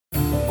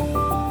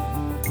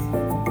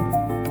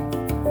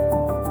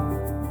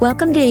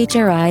Welcome to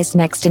HRI's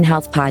Next in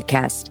Health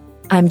podcast.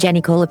 I'm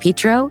Jenny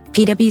Colapetro,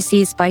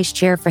 PwC's Vice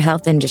Chair for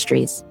Health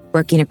Industries,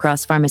 working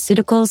across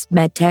pharmaceuticals,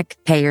 medtech,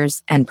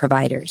 payers, and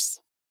providers.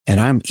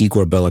 And I'm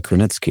Igor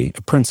Belokrinitsky,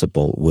 a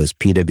principal with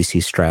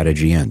PwC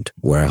Strategy End,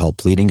 where I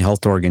help leading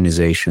health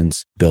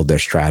organizations build their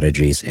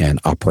strategies and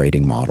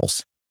operating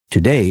models.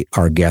 Today,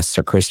 our guests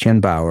are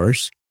Christian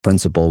Bowers,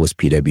 principal with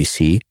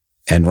PwC,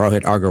 and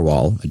Rohit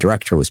Agarwal, a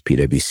director with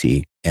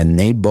PwC, and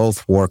they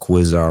both work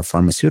with our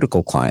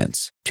pharmaceutical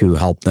clients to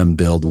help them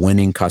build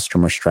winning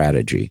customer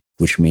strategy,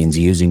 which means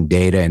using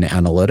data and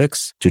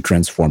analytics to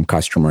transform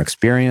customer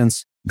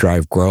experience,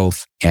 drive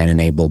growth, and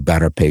enable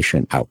better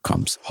patient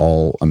outcomes.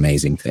 All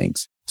amazing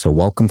things. So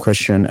welcome,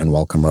 Christian, and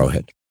welcome,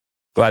 Rohit.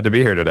 Glad to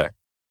be here today.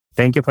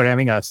 Thank you for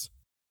having us.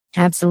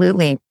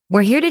 Absolutely.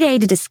 We're here today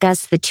to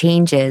discuss the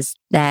changes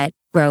that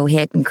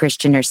Rohit and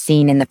Christian are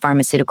seeing in the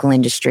pharmaceutical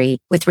industry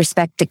with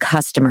respect to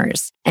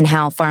customers and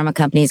how pharma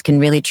companies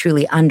can really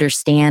truly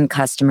understand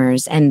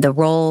customers and the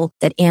role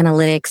that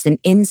analytics and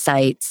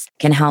insights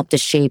can help to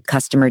shape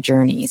customer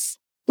journeys.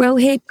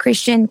 Rohit,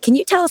 Christian, can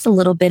you tell us a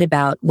little bit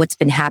about what's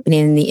been happening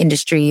in the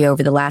industry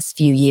over the last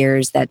few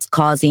years that's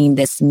causing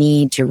this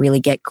need to really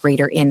get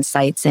greater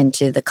insights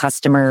into the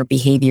customer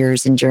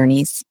behaviors and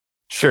journeys?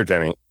 Sure,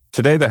 Jenny.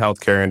 Today, the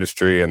healthcare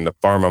industry and the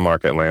pharma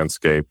market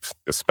landscape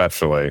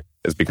especially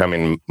is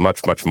becoming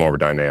much, much more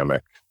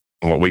dynamic.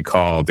 What we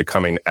call the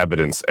coming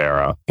evidence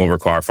era will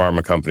require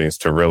pharma companies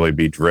to really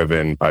be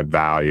driven by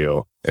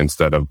value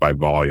instead of by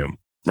volume.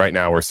 Right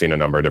now, we're seeing a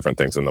number of different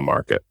things in the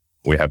market.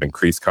 We have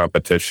increased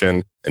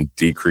competition and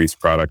decreased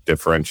product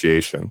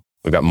differentiation.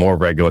 We've got more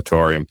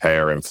regulatory and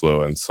payer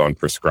influence on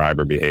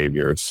prescriber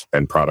behaviors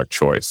and product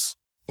choice.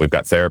 We've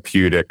got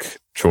therapeutic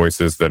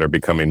choices that are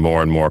becoming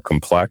more and more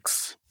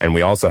complex. And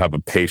we also have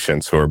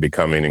patients who are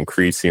becoming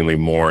increasingly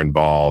more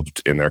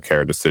involved in their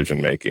care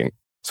decision-making.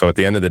 So at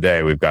the end of the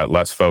day, we've got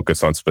less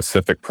focus on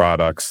specific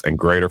products and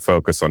greater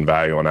focus on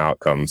value and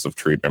outcomes of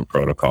treatment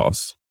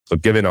protocols. So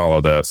given all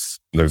of this,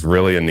 there's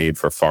really a need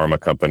for pharma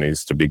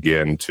companies to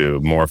begin to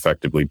more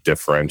effectively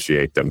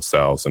differentiate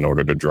themselves in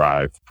order to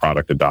drive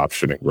product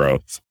adoption and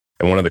growth.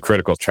 And one of the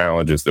critical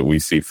challenges that we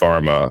see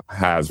pharma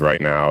has right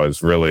now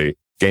is really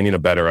gaining a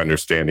better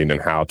understanding in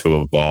how to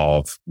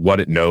evolve what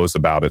it knows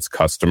about its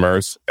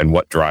customers and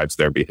what drives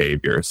their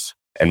behaviors.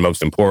 And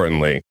most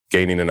importantly,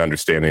 gaining an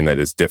understanding that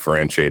is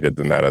differentiated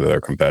than that of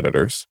their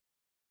competitors.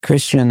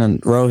 Christian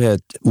and Rohit,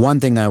 one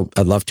thing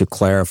I'd love to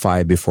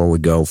clarify before we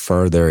go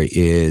further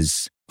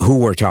is who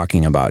we're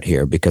talking about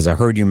here, because I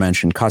heard you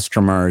mention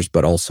customers,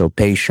 but also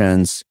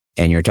patients,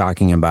 and you're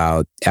talking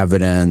about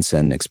evidence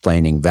and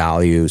explaining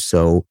value.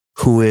 So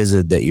who is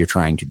it that you're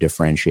trying to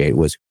differentiate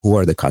with? Who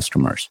are the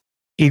customers?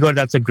 Igor,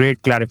 that's a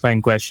great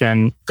clarifying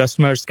question.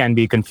 Customers can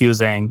be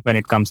confusing when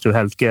it comes to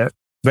healthcare.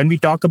 When we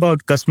talk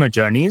about customer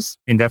journeys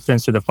in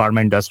reference to the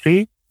pharma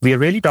industry, we are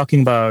really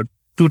talking about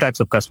two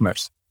types of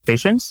customers,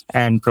 patients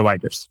and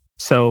providers.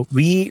 So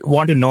we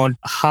want to know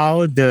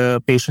how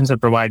the patients and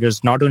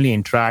providers not only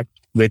interact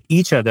with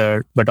each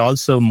other, but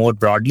also more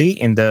broadly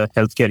in the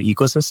healthcare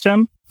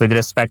ecosystem with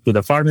respect to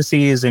the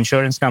pharmacies,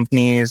 insurance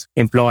companies,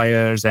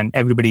 employers, and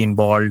everybody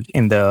involved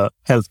in the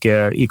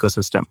healthcare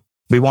ecosystem.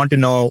 We want to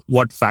know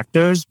what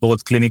factors,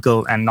 both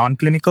clinical and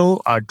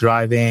non-clinical, are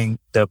driving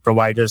the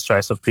provider's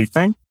choice of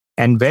treatment.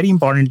 And very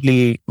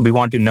importantly, we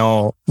want to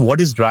know what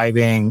is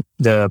driving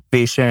the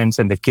patients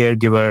and the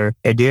caregiver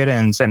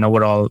adherence and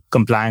overall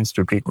compliance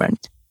to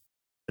treatment.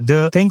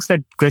 The things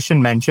that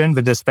Christian mentioned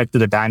with respect to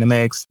the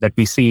dynamics that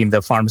we see in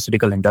the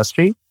pharmaceutical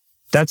industry,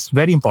 that's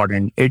very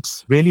important.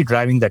 It's really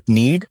driving that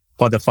need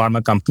for the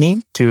pharma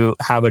company to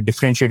have a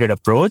differentiated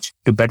approach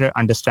to better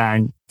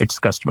understand its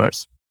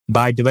customers.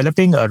 By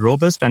developing a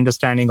robust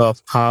understanding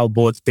of how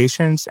both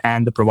patients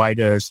and the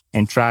providers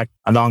interact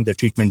along the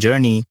treatment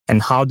journey and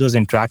how those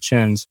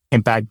interactions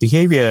impact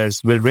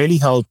behaviors will really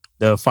help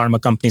the pharma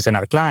companies and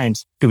our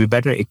clients to be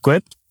better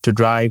equipped to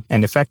drive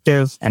an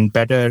effective and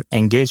better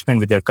engagement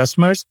with their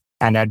customers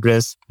and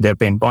address their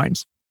pain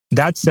points.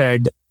 That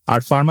said, our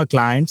pharma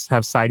clients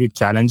have cited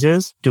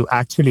challenges to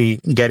actually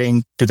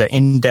getting to the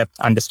in-depth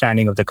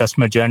understanding of the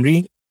customer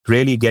journey,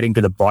 really getting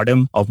to the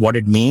bottom of what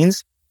it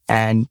means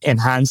and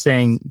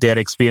enhancing their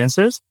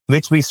experiences,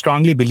 which we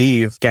strongly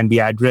believe can be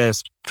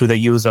addressed through the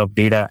use of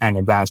data and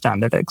advanced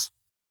analytics.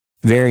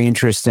 Very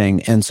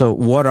interesting. And so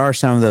what are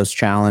some of those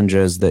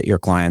challenges that your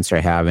clients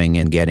are having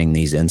in getting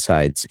these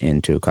insights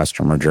into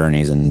customer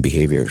journeys and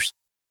behaviors?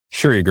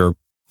 Sure, Igor.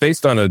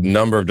 Based on a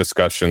number of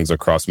discussions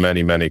across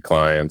many, many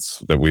clients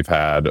that we've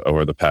had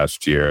over the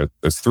past year,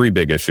 there's three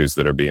big issues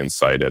that are being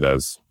cited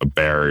as a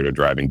barrier to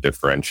driving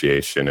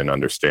differentiation and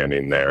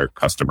understanding their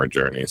customer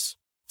journeys.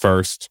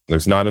 First,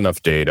 there's not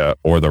enough data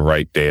or the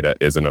right data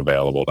isn't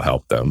available to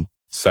help them.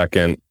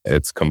 Second,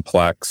 it's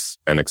complex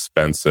and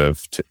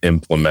expensive to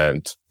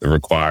implement the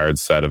required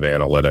set of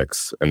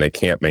analytics, and they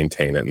can't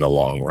maintain it in the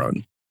long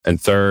run.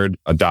 And third,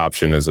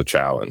 adoption is a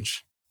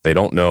challenge. They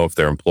don't know if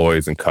their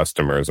employees and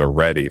customers are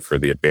ready for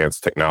the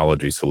advanced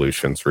technology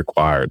solutions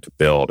required to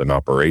build and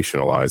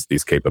operationalize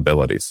these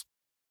capabilities.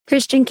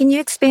 Christian, can you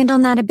expand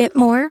on that a bit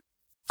more?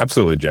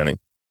 Absolutely, Jenny.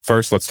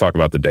 First, let's talk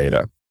about the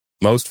data.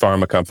 Most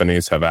pharma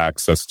companies have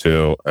access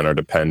to and are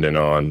dependent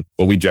on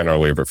what we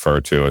generally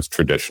refer to as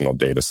traditional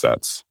data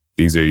sets.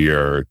 These are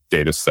your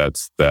data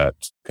sets that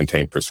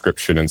contain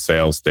prescription and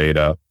sales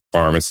data,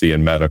 pharmacy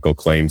and medical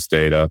claims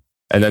data,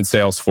 and then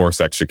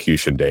Salesforce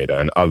execution data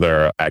and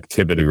other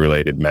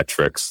activity-related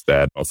metrics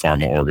that a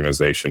pharma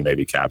organization may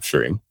be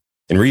capturing.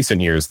 In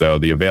recent years, though,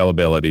 the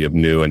availability of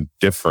new and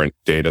different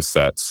data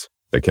sets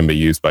that can be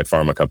used by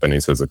pharma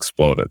companies has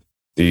exploded.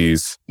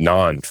 These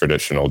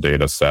non-traditional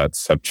data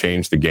sets have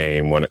changed the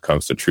game when it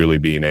comes to truly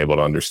being able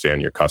to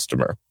understand your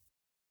customer.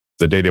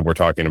 The data we're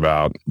talking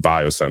about,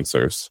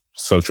 biosensors,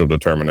 social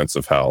determinants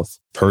of health,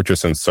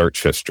 purchase and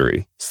search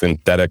history,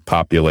 synthetic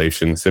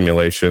population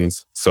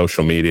simulations,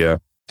 social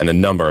media, and a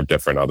number of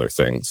different other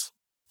things.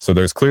 So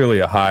there's clearly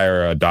a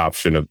higher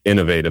adoption of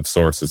innovative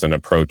sources and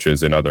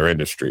approaches in other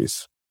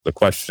industries. The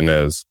question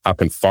is, how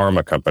can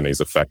pharma companies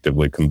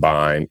effectively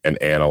combine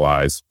and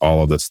analyze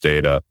all of this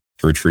data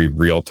to retrieve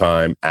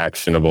real-time,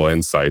 actionable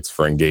insights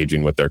for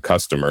engaging with their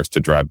customers to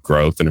drive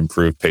growth and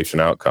improve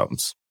patient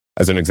outcomes?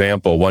 As an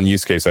example, one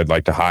use case I'd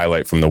like to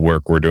highlight from the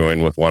work we're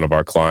doing with one of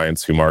our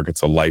clients who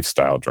markets a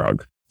lifestyle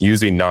drug.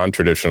 Using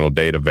non-traditional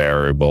data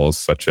variables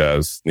such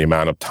as the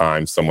amount of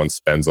time someone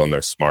spends on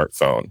their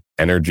smartphone,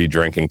 energy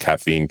drink and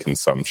caffeine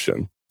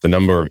consumption, the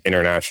number of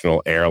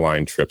international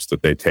airline trips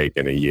that they take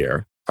in a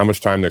year, how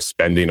much time they're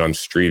spending on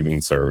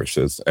streaming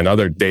services, and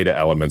other data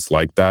elements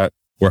like that,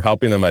 we're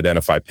helping them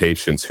identify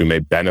patients who may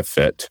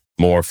benefit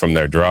more from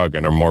their drug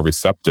and are more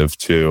receptive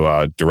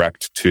to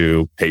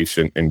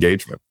direct-to-patient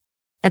engagement.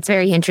 That's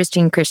very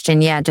interesting,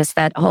 Christian. Yeah, just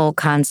that whole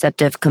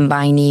concept of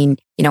combining,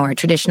 our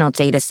traditional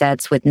data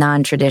sets with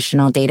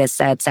non-traditional data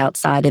sets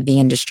outside of the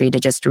industry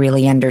to just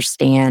really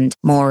understand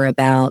more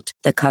about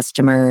the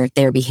customer,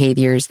 their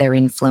behaviors, their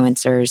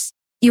influencers.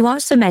 You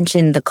also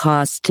mentioned the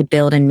cost to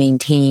build and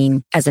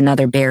maintain as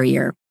another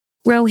barrier.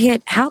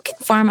 Rohit, how can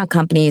pharma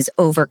companies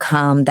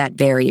overcome that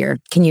barrier?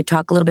 Can you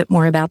talk a little bit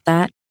more about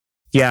that?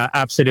 Yeah,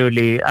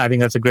 absolutely. I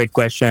think that's a great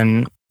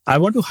question. I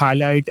want to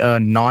highlight a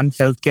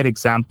non-healthcare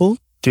example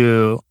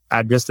to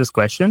address this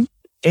question.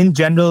 In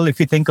general, if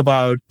you think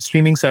about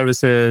streaming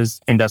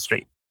services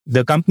industry,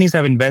 the companies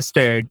have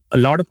invested a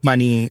lot of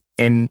money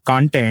in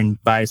content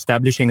by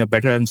establishing a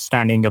better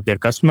understanding of their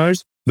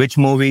customers, which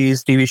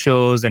movies, TV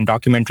shows, and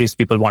documentaries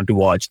people want to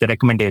watch, the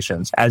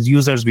recommendations. As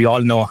users, we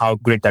all know how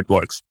great that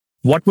works.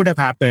 What would have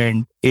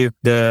happened if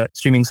the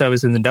streaming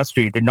services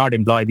industry did not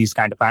employ these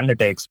kind of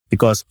analytics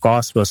because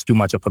cost was too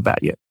much of a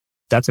barrier?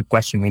 That's a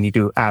question we need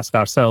to ask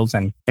ourselves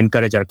and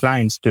encourage our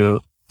clients to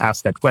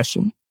ask that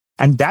question.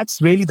 And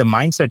that's really the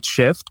mindset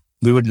shift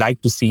we would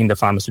like to see in the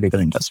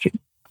pharmaceutical industry.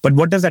 But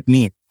what does that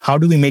mean? How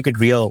do we make it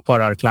real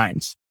for our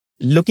clients?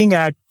 Looking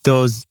at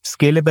those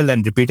scalable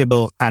and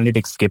repeatable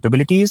analytics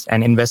capabilities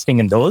and investing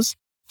in those,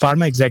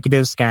 pharma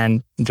executives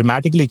can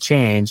dramatically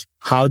change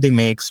how they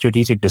make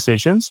strategic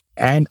decisions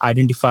and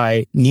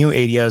identify new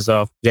areas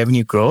of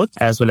revenue growth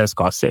as well as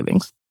cost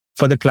savings.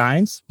 For the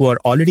clients who are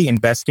already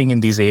investing in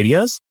these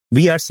areas,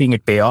 we are seeing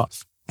it pay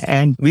off.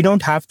 And we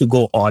don't have to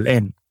go all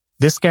in.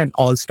 This can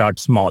all start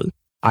small.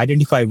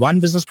 Identify one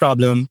business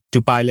problem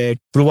to pilot,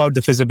 prove out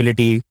the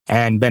feasibility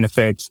and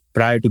benefits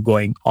prior to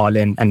going all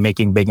in and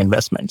making big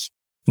investments.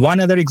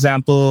 One other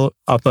example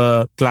of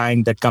a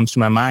client that comes to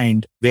my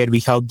mind where we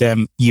help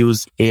them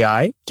use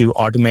AI to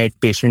automate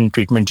patient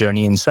treatment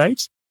journey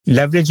insights.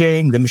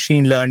 Leveraging the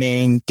machine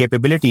learning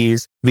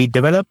capabilities, we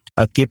developed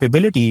a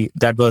capability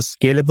that was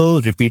scalable,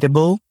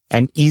 repeatable,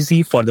 and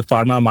easy for the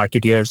pharma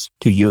marketeers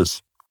to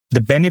use. The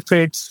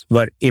benefits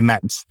were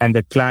immense, and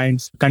the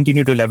clients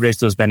continue to leverage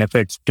those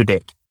benefits to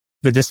date.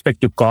 With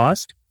respect to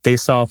cost, they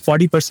saw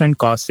 40%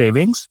 cost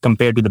savings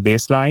compared to the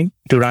baseline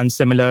to run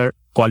similar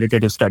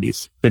qualitative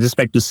studies. With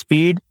respect to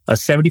speed, a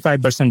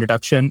 75%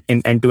 reduction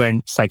in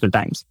end-to-end cycle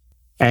times.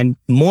 And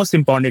most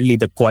importantly,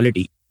 the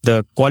quality.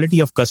 The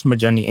quality of customer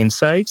journey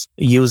insights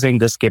using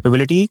this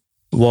capability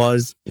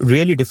was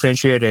really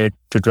differentiated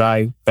to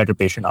drive better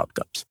patient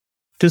outcomes.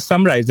 To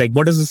summarize,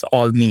 what does this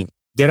all mean?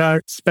 There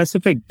are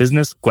specific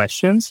business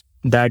questions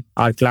that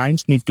our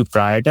clients need to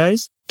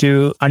prioritize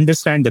to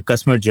understand the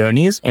customer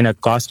journeys in a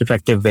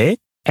cost-effective way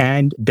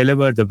and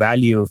deliver the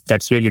value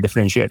that's really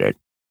differentiated.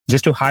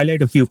 Just to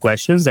highlight a few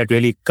questions that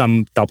really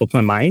come top of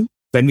my mind.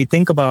 When we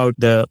think about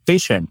the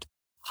patient,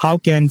 how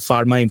can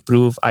pharma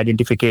improve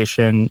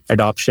identification,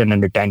 adoption,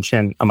 and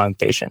retention among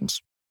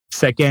patients?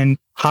 Second,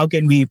 how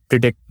can we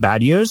predict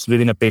barriers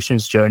within a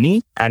patient's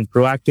journey and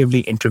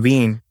proactively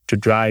intervene to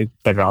drive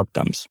better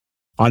outcomes?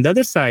 On the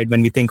other side,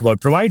 when we think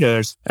about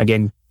providers,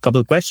 again, a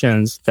couple of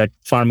questions that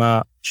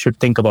pharma should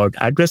think about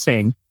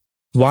addressing.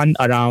 One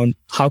around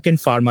how can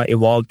pharma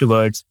evolve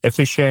towards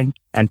efficient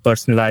and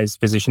personalized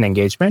physician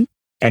engagement?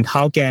 And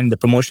how can the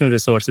promotional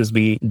resources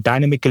be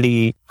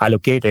dynamically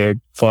allocated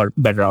for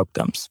better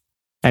outcomes?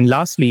 And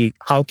lastly,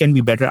 how can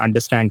we better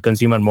understand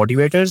consumer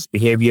motivators,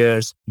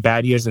 behaviors,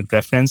 barriers, and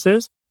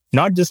preferences,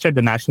 not just at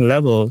the national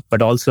level,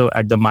 but also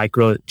at the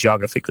micro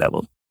geographic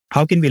level?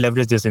 How can we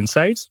leverage these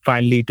insights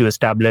finally to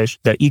establish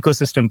the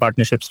ecosystem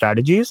partnership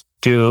strategies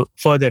to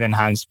further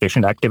enhance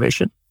patient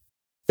activation?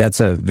 That's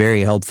a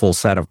very helpful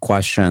set of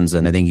questions.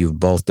 And I think you've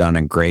both done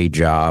a great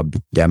job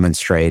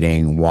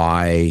demonstrating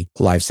why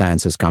life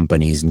sciences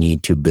companies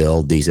need to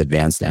build these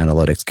advanced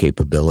analytics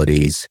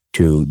capabilities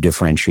to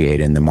differentiate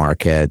in the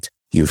market.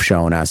 You've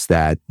shown us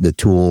that the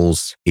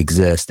tools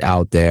exist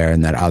out there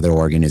and that other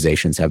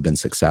organizations have been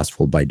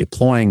successful by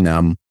deploying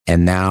them.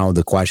 And now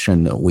the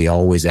question that we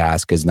always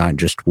ask is not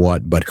just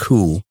what, but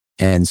who.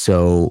 And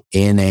so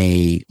in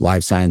a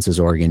life sciences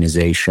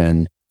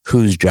organization,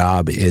 whose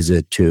job is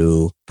it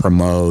to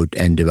promote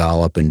and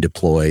develop and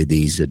deploy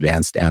these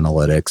advanced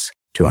analytics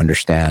to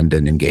understand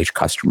and engage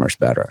customers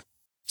better?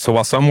 So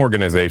while some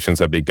organizations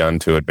have begun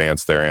to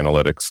advance their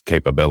analytics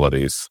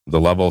capabilities,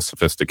 the level of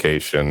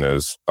sophistication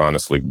is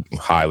honestly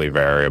highly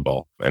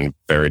variable and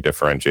very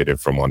differentiated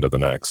from one to the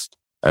next.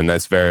 And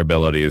this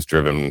variability is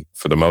driven,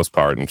 for the most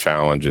part, in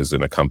challenges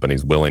in a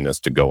company's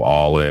willingness to go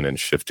all in and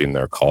shifting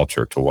their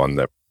culture to one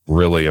that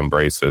really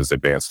embraces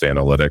advanced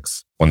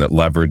analytics, one that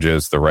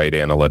leverages the right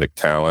analytic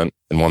talent,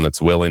 and one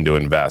that's willing to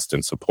invest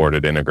in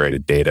supported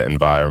integrated data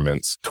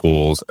environments,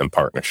 tools, and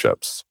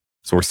partnerships.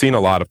 So we're seeing a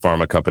lot of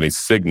pharma companies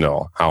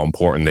signal how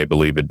important they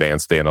believe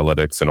advanced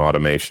analytics and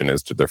automation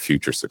is to their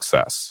future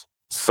success.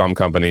 Some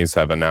companies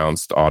have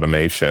announced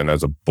automation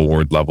as a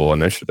board-level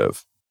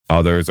initiative.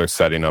 Others are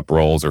setting up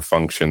roles or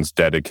functions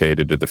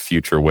dedicated to the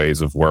future ways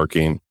of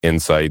working,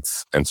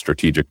 insights, and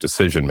strategic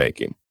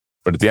decision-making.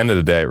 But at the end of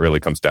the day, it really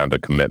comes down to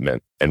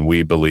commitment. And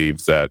we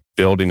believe that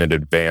building an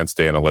advanced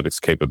analytics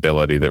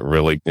capability that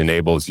really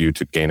enables you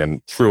to gain a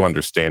true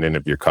understanding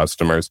of your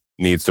customers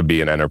needs to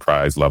be an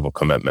enterprise-level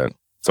commitment.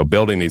 So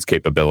building these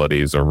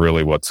capabilities are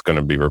really what's going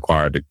to be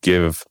required to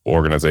give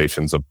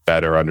organizations a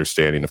better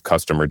understanding of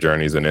customer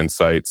journeys and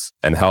insights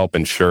and help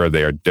ensure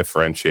they are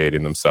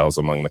differentiating themselves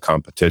among the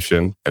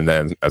competition. And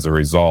then as a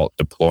result,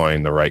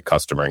 deploying the right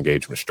customer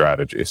engagement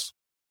strategies.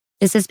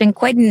 This has been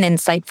quite an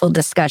insightful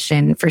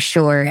discussion for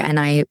sure, and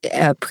I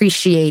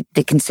appreciate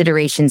the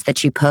considerations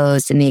that you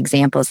posed and the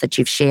examples that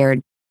you've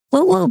shared.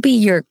 What will be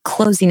your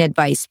closing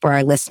advice for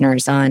our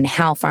listeners on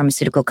how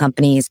pharmaceutical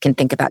companies can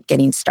think about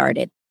getting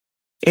started?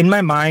 In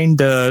my mind,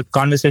 the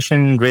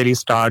conversation really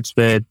starts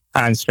with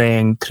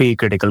answering three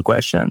critical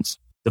questions.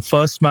 The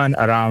first one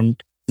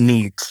around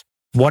needs.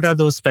 What are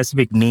those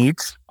specific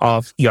needs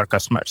of your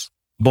customers,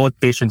 both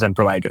patients and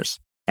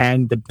providers,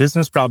 and the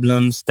business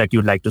problems that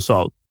you'd like to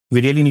solve?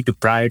 We really need to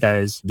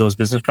prioritize those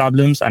business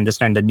problems,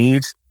 understand the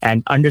needs,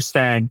 and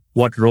understand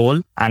what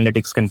role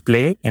analytics can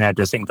play in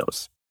addressing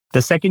those.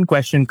 The second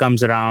question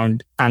comes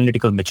around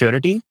analytical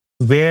maturity.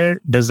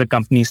 Where does the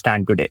company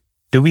stand today?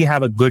 Do we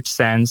have a good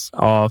sense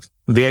of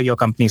where your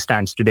company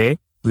stands today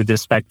with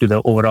respect to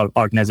the overall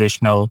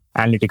organizational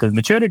analytical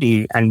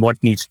maturity and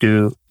what needs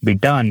to be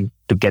done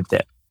to get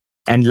there?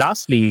 And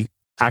lastly,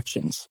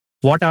 actions.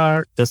 What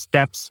are the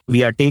steps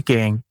we are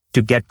taking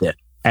to get there?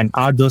 And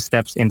are those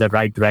steps in the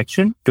right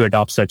direction to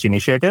adopt such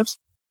initiatives?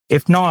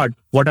 If not,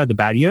 what are the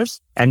barriers?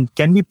 And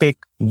can we pick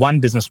one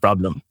business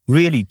problem,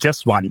 really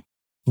just one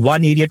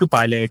area to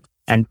pilot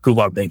and prove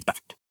out the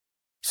impact?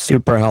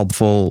 Super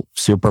helpful,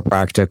 super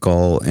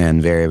practical,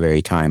 and very,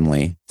 very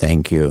timely.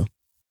 Thank you.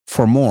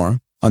 For more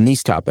on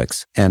these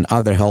topics and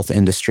other health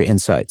industry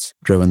insights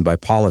driven by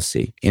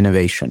policy,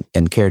 innovation,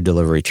 and care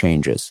delivery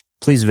changes,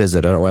 please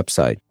visit our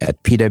website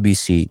at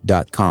pwc.com/HRI.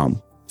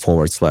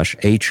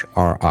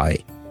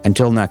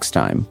 Until next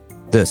time,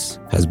 this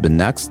has been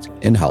Next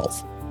in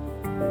Health.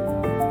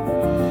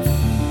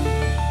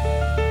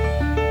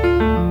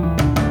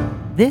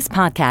 This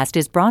podcast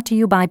is brought to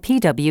you by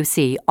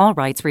PwC, all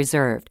rights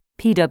reserved.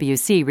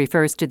 PwC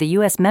refers to the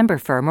U.S. member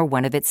firm or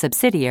one of its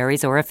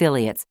subsidiaries or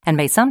affiliates, and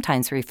may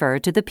sometimes refer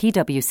to the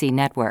PwC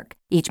network.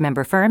 Each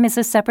member firm is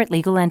a separate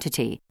legal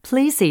entity.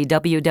 Please see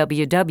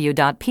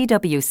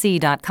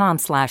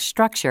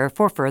www.pwc.com/structure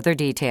for further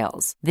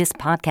details. This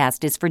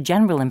podcast is for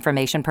general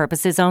information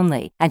purposes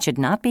only and should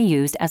not be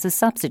used as a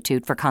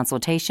substitute for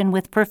consultation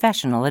with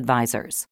professional advisors.